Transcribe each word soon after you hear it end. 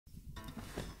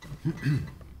You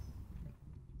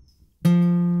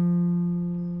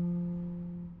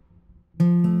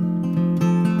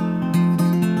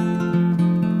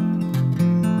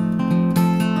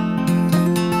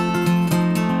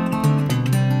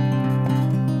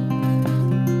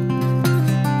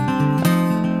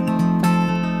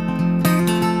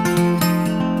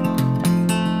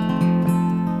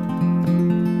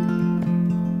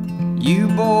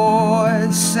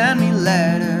boys send me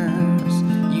letters,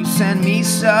 you send me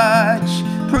such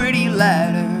pretty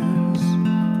letters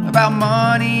about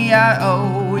money I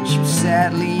owe, which you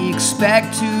sadly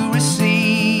expect to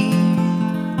receive,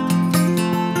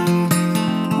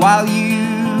 while you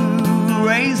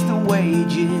raise the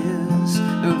wages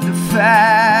of the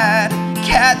fat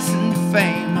cats and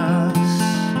famous,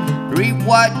 reap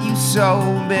what you sow,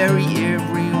 bury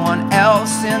everyone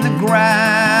else in the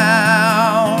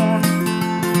ground.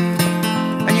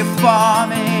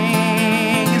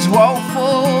 Farming is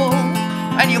woeful,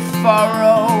 and your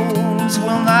furrows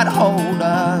will not hold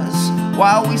us,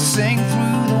 while we sing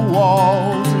through the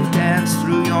walls and dance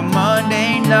through your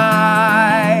Monday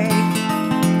night.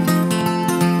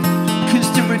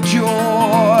 'Cause to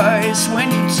rejoice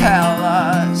when you tell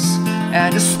us,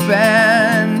 and to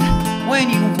spend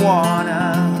when you want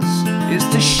us, is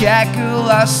to shackle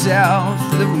ourselves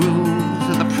to the rules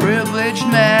of the privileged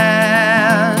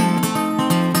man.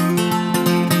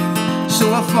 So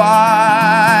if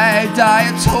I die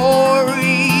a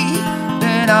Tory,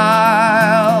 then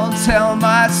I'll tell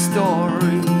my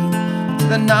story to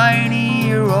the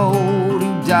 90-year-old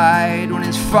who died when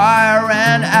his fire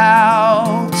ran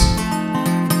out.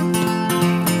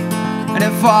 And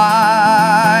if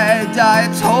I die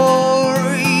a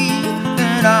Tory,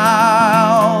 then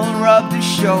I'll rub the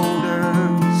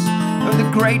shoulders of the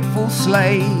grateful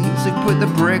slaves who put the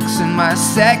bricks in my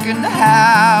second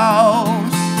house.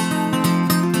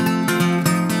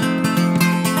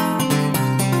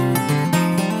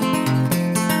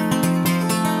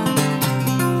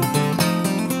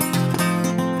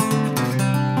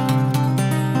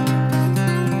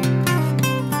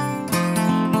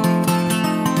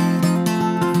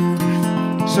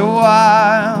 So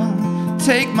I'll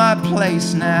take my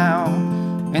place now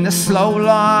in the slow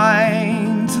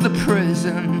line to the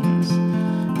prisons,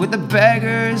 with the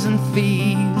beggars and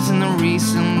thieves and the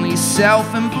recently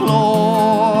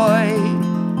self-employed.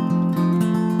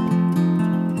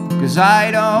 'Cause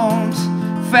I don't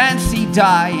fancy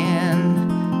dying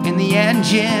in the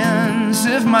engines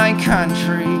of my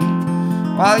country,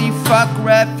 while you fuck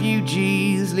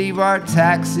refugees leave our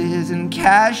taxes and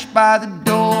cash by the door.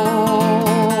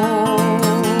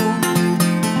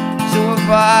 So if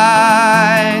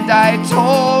I die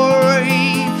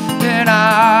Tory, then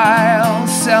I'll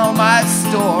sell my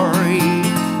story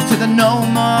to the no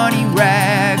money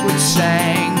rag which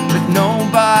sang but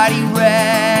nobody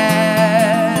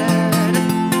read.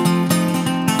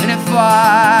 And if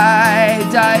I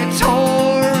die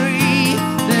Tory,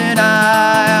 then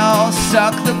I'll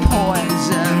suck the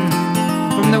poison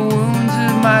from the wounds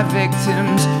of my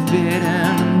victims,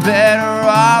 bitten and better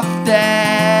off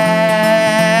dead.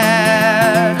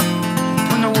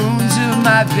 From the wounds of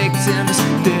my victims,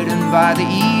 bitten by the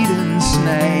Eden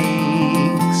snake.